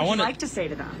 What would you like to say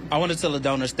to them? I want to tell the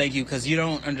donors thank you, because you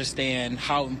don't understand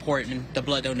how important the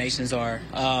blood donations are.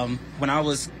 When I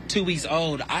was 2 weeks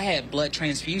old, I had blood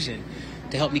transfusion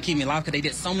to help me keep me alive, because they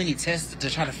did so many tests to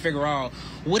try to figure out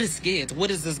what is SCIDS,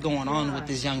 what is this going on with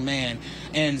this young man.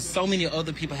 And so many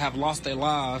other people have lost their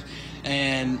lives,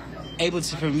 and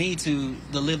for me to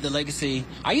live the legacy.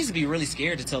 I used to be really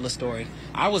scared to tell the story.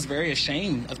 I was very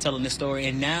ashamed of telling this story,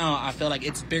 and now I feel like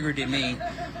it's bigger than me.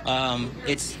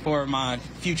 It's for my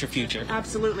future.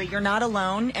 Absolutely. You're not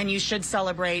alone, and you should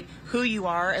celebrate who you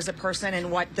are as a person and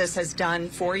what this has done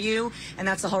for you, and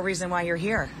that's the whole reason why you're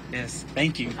here. Yes,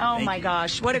 thank you. Oh my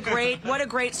gosh, what a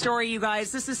great story, you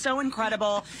guys. This is so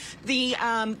incredible. The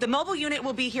mobile unit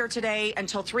will be here today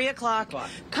until 3 o'clock.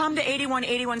 Come to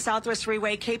 8181 Southwest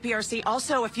Freeway, KPRC.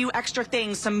 Also, a few extra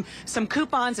things, some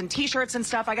coupons and T-shirts and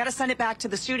stuff. I got to send it back to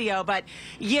the studio, but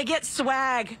you get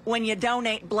swag when you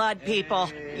donate blood, people.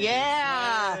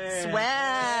 Yeah,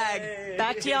 swag.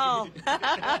 Back to y'all. Great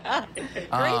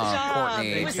job.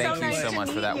 Courtney, thank you so much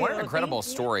for that. What an incredible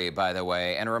story, by the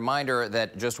way. And a reminder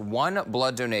that just one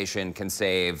blood donation can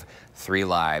save 3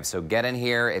 lives. So get in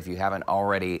here if you haven't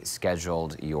already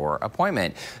scheduled your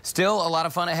appointment. Still a lot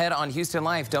of fun ahead on Houston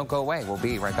Life. Don't go away. We'll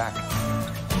be right back.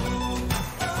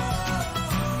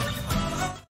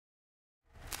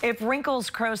 If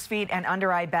wrinkles, crow's feet, and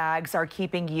under-eye bags are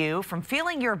keeping you from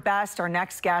feeling your best, our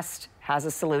next guest has a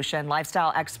solution.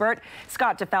 Lifestyle expert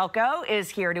Scott DeFalco is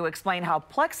here to explain how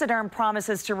Plexiderm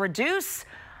promises to reduce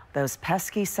those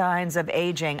pesky signs of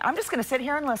aging. I'm just going to sit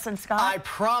here and listen, Scott. I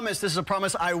promise, this is a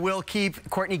promise I will keep.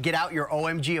 Courtney, get out your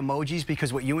OMG emojis,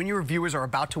 because what you and your viewers are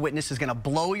about to witness is going to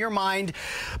blow your mind.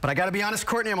 But I got to be honest,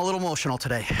 Courtney, I'm a little emotional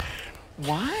today.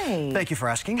 Why? Thank you for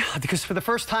asking. Because for the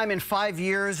first time in 5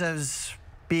 years as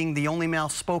being the only male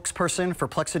spokesperson for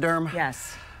Plexiderm,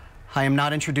 yes, I am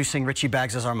not introducing Richie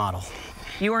Baggs as our model.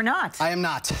 You are not? I am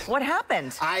not. What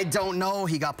happened? I don't know.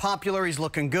 He got popular. He's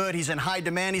looking good. He's in high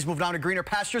demand. He's moved on to greener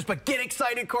pastures. But get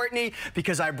excited, Courtney,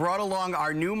 because I brought along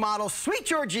our new model, Sweet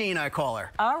Georgine, I call her.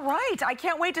 All right. I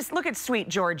can't wait to look at Sweet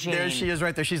Georgine. There she is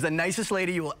right there. She's the nicest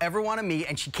lady you will ever want to meet.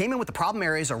 And she came in with the problem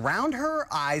areas around her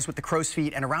eyes with the crow's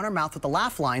feet and around her mouth with the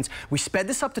laugh lines. We sped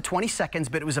this up to 20 seconds,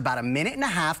 but it was about 1.5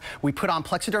 minutes. We put on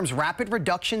Plexiderm's Rapid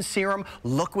Reduction Serum.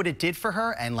 Look what it did for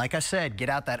her. And like I said, get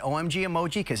out that OMG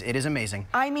emoji, because it is amazing.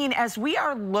 I mean, as we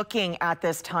are looking at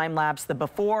this time lapse, the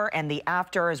before and the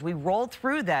after, as we roll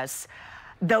through this,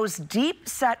 those deep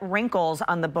set wrinkles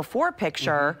on the before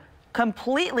picture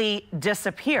completely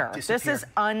disappear. This is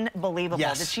unbelievable.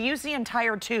 Yes. Did she use the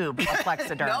entire tube of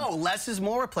Plexiderm? No, less is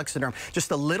more with Plexiderm.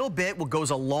 Just a little bit goes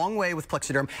a long way with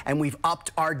Plexiderm, and we've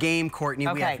upped our game, Courtney.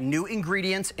 Okay. We have new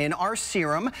ingredients in our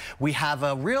serum. We have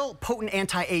a real potent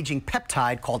anti-aging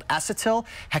peptide called acetyl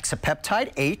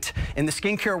hexapeptide 8. In the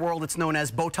skincare world, it's known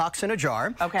as Botox in a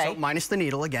jar. Okay. So minus the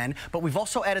needle again. But we've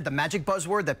also added the magic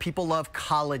buzzword that people love,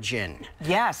 collagen.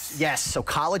 Yes. Yes, so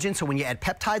collagen. So when you add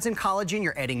peptides and collagen,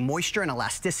 you're adding moisture and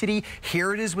elasticity.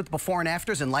 Here it is with before and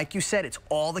afters, and like you said, it's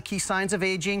all the key signs of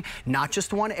aging, not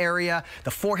just one area. The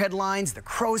forehead lines, the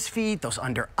crow's feet, those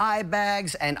under eye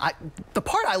bags, and the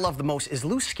part I love the most is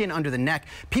loose skin under the neck.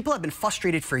 People have been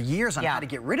frustrated for years on how to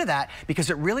get rid of that,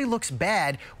 because it really looks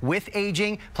bad with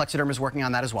aging. Plexiderm is working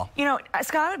on that as well. You know,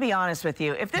 Scott, I'm gonna be honest with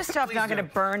you. If this stuff's not gonna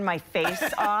burn my face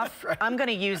off, I'm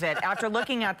gonna use it after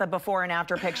looking at the before and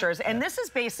after pictures. And this is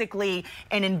basically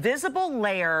an invisible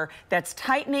layer that's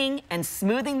tightening and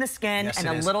smoothing the skin, and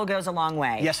a little goes a long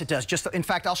way. Yes, it does. Just, in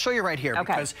fact, I'll show you right here,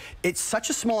 because it's such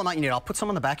a small amount you need. I'll put some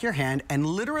on the back of your hand, and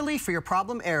literally for your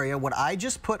problem area, what I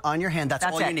just put on your hand, that's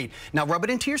all you need. Now rub it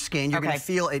into your skin. You're gonna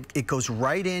feel it goes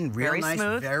right in, real nice,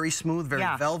 very smooth, very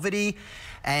velvety.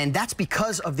 And that's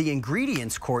because of the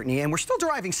ingredients, Courtney. And we're still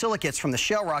deriving silicates from the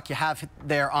shale rock you have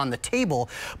there on the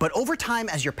table. But over time,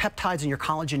 as your peptides and your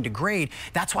collagen degrade,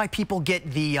 that's why people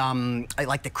get the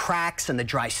like the cracks and the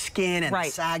dry skin and the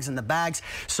sags and the bags.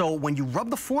 So when you rub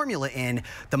the formula in,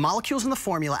 the molecules in the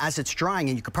formula, as it's drying,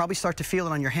 and you could probably start to feel it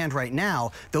on your hand right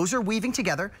now, those are weaving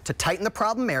together to tighten the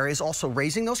problem areas, also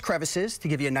raising those crevices to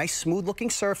give you a nice smooth looking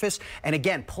surface. And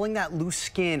again, pulling that loose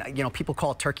skin, you know, people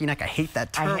call it turkey neck. I hate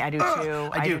that term. I do too.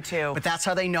 I do too. But that's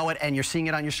how they know it, and you're seeing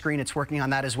it on your screen. It's working on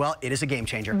that as well. It is a game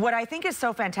changer. What I think is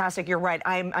so fantastic, you're right.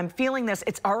 I'm feeling this.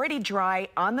 It's already dry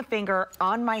on the finger,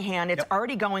 on my hand. It's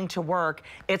already going to work.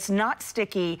 It's not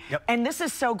sticky. And this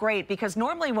is so great, because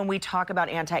normally when we talk about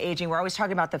anti-aging, we're always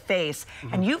talking about the face.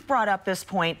 And you've brought up this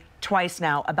point twice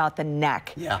now about the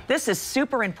neck. This is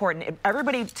super important. If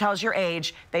everybody tells your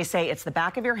age, they say it's the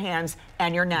back of your hands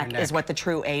and your neck is what the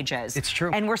true age is. It's true.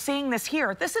 And we're seeing this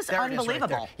here. This is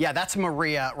unbelievable. Right, yeah, that's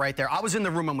Maria right there. I was in the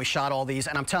room when we shot all these,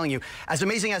 and I'm telling you, as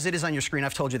amazing as it is on your screen,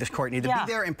 I've told you this, Courtney, to be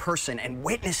there in person and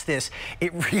witness this,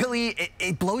 it really,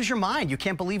 it blows your mind. You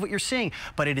can't believe what you're seeing.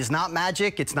 But it is not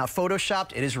magic. It's not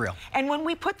photoshopped. It is real. And when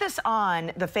we put this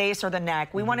on the face or the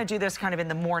neck, we want to do this kind of in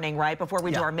the morning, right? Before we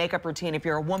do our makeup routine, if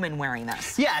you're a woman wearing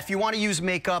this. Yeah, if you want to use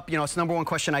makeup, you know, it's the #1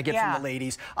 question I get from the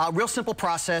ladies. Real simple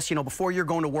process, you know, before you're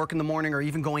going to work in the morning or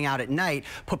even going out at night,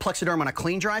 put Plexiderm on a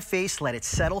clean, dry face, let it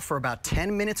settle for about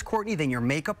 10 minutes, Courtney, then your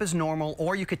makeup is normal.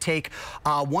 Or you could take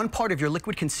 1 part of your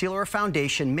liquid concealer or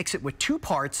foundation, mix it with 2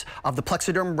 parts of the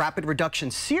Plexiderm Rapid Reduction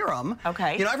Serum.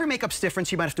 You know, every makeup's different,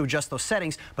 so you might have to adjust those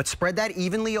settings, but spread that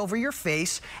evenly over your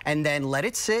face and then let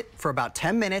it sit for about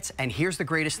 10 minutes. And here's the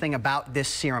greatest thing about this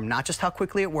serum, not just how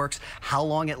quickly it works, how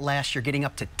long it lasts. You're getting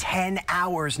up to 10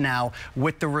 hours now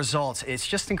with the results. It's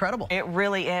just incredible. It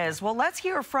really is. Well, let's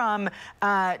hear from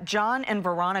John and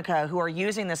Veronica, who are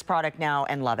using this product now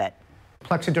and love it.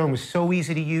 Plexiderm was so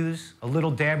easy to use. A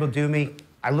little dab will do me.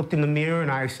 I looked in the mirror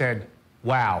and I said,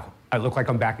 wow, I look like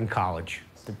I'm back in college.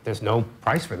 There's no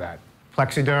price for that.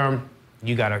 Plexiderm,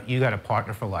 you got a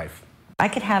partner for life. I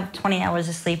could have 20 hours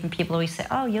of sleep and people always say,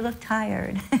 oh, you look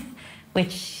tired,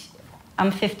 which I'm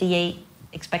 58,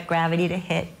 expect gravity to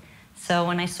hit. So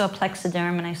when I saw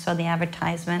Plexiderm and I saw the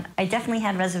advertisement, I definitely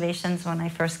had reservations when I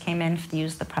first came in to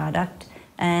use the product.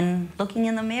 And looking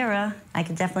in the mirror, I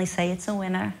could definitely say it's a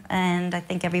winner. And I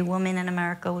think every woman in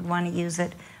America would want to use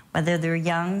it, whether they're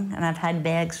young. And I've had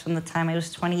bags from the time I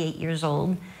was 28 years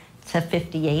old to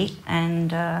 58.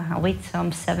 And I'll wait till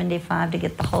I'm 75 to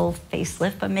get the whole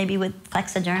facelift. But maybe with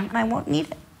Plexiderm, I won't need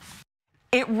it.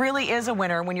 It really is a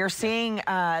winner when you're seeing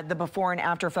the before and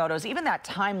after photos, even that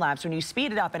time lapse, when you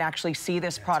speed it up and actually see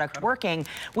this product working.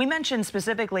 We mentioned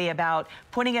specifically about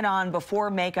putting it on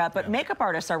before makeup, but makeup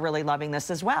artists are really loving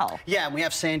this as well. Yeah, we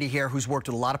have Sandy here who's worked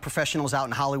with a lot of professionals out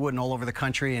in Hollywood and all over the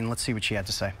country, and let's see what she had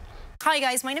to say. Hi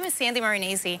guys, my name is Sandy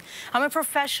Marinese. I'm a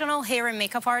professional hair and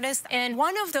makeup artist, and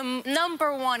one of the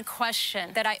 #1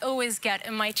 question that I always get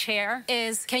in my chair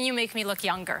is, can you make me look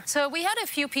younger? So we had a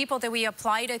few people that we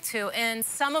applied it to, and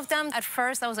some of them at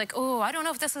first I was like, oh, I don't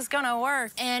know if this is gonna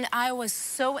work. And I was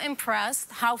so impressed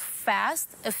how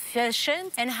fast,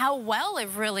 efficient, and how well it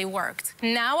really worked.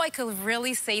 Now I could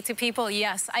really say to people,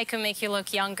 yes, I can make you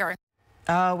look younger.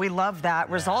 Oh, we love that.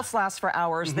 Yeah. Results last for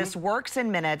hours. This works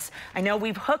in minutes. I know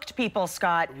we've hooked people,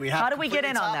 Scott. How do we get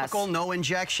in on this? No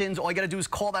injections. All you got to do is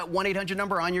call that 1-800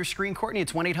 number on your screen, Courtney.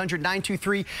 It's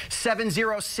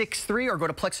 1-800-923-7063, or go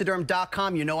to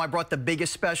plexiderm.com. You know I brought the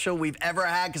biggest special we've ever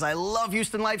had because I love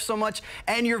Houston Life so much.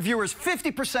 And your viewers,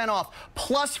 50% off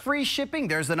plus free shipping.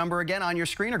 There's the number again on your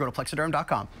screen, or go to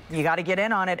plexiderm.com. You got to get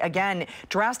in on it. Again,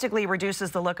 drastically reduces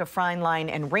the look of fine line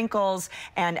and wrinkles.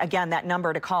 And again, that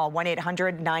number to call,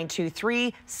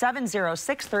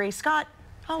 1-800-923-7063. Scott,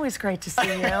 always great to see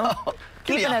you.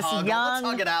 Keeping us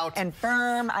young and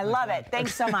firm. I love it.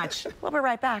 Thanks so much. We'll be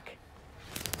right back.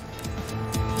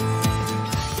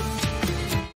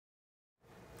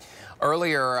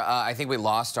 Earlier, I think we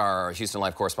lost our Houston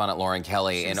Life correspondent, Lauren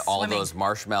Kelly, in all those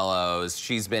marshmallows.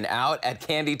 She's been out at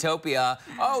Candytopia.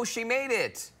 Oh, she made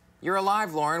it. You're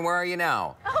alive, Lauren. Where are you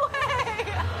now? Oh, hey.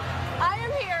 I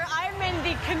am here. I'm in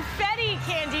the confetti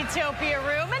Candytopia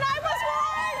room, and I was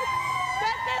warned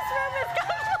that this room is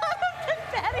full of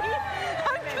confetti.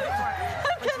 I'm coming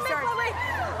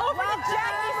over to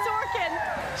Jackie Sorkin.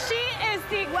 She is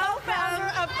the co-founder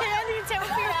of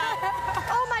Candytopia.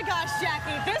 Oh my gosh,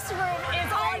 Jackie, this room is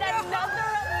on another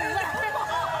level.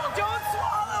 Don't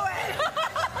swallow it.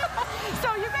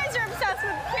 So you guys are obsessed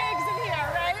with pigs in here,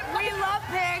 right? We love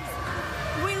pigs.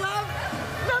 We love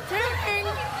the pig.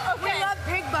 Okay. We love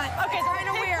pig butts. Okay, so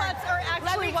the pig butts are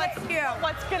actually what's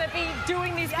going to be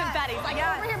doing these confettis. Like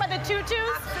over here by the tutus.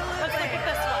 Absolutely. Let's look at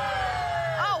this one.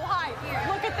 Oh, hi.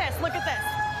 Look at this. Look at this.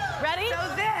 Ready? So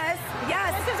this,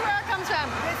 yes. This is where it comes from.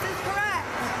 This is correct.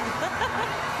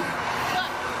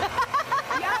 Look.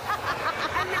 Yep.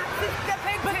 And that's the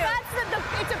pig But tube. that's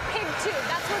it's a pig tube.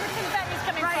 That's where the confetti is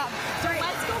coming from. So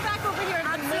let's go back over here to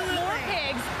more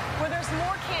pigs, where there's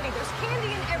more candy. There's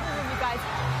candy in every room, you guys.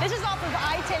 This is off of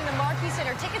I-10, the Marquee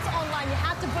Center. Tickets online. You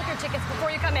have to book your tickets before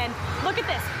you come in. Look at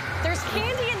this. There's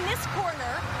candy in this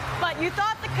corner, but you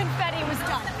thought the confetti was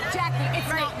done. Jackie, it's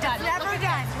not done. It's never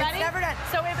done. Ready? It's never done.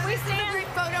 So if we stand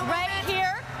right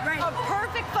here, a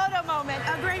perfect photo moment.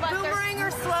 A great boomerang or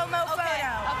slow-mo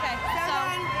photo. Okay. So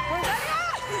then we're ready.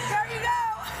 There you go.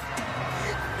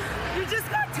 You just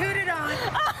got tooted on.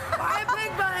 By a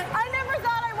pig butt. I never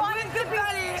thought I wanted to be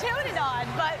tooted on,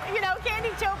 but you know,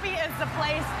 Candytopia is the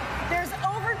place. There's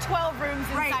over 12 rooms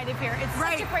inside of here. It's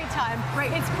such a great time.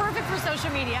 It's perfect for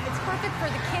social media. It's perfect for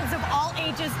the kids of all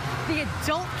ages, the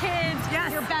adult kids,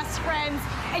 your best friends,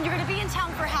 and you're going to be in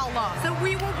town for how long? So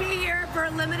we will be here for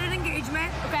a limited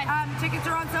engagement. Okay. Tickets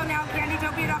are on sale now at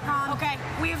Candytopia.com. Okay.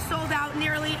 We have sold out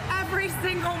nearly every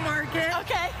single market.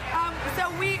 Okay.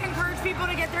 So we encourage people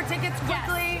to get their tickets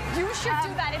quickly. Yes. You should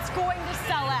do that. It's going to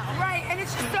sell out. Right, and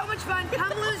it's just so much fun.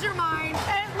 Come lose your mind.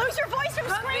 And lose your voice from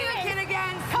Come screaming. be a kid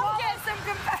again. Come get some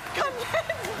confetti. Come get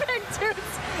big toots.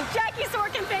 Jackie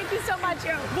Sorkin, thank you so much.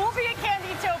 We'll be at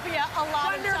Candytopia a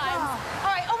lot of times. All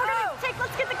right,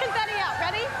 let's get the confetti out.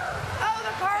 Ready? Oh,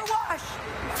 the car wash.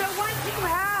 So once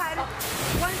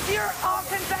you're all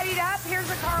confettied up, here's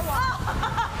a car wash.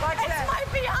 Watch it's my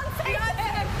fiance.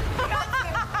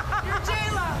 You're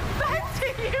J-Lo. Back to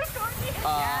you, Courtney.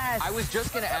 Yes. I was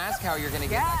just going to ask how you're going to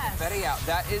get that confetti out.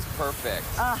 That is perfect.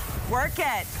 Work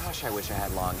it. Gosh, I wish I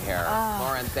had long hair.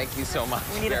 Lauren, thank you so much.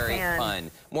 We need Very a fan.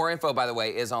 fun. More info, by the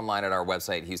way, is online at our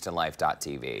website,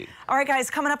 HoustonLife.tv. All right, guys,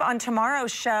 coming up on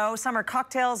tomorrow's show, summer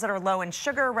cocktails that are low in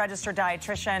sugar. Registered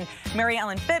dietitian Mary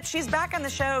Ellen Phipps. She's back on the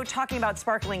show talking about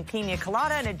sparkling pina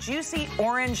colada and a juicy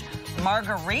orange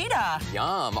margarita.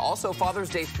 Yum. Also, Father's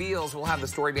Day feels. We'll have the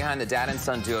story behind the dad and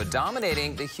son duo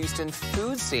dominating the Houston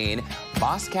food scene.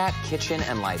 Boss Cat Kitchen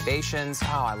and Libations.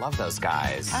 Oh, I love those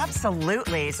guys.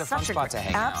 Absolutely. It's a fun spot to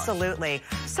hang out. Absolutely.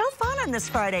 So fun on this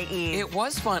Friday Eve. It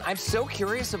was fun. I'm so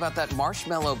curious about that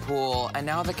marshmallow pool and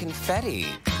now the confetti.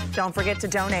 Don't forget to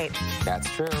donate. That's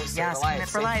true. Yes, Save a life. Minute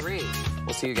for Life.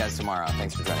 We'll see you guys tomorrow.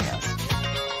 Thanks for joining us.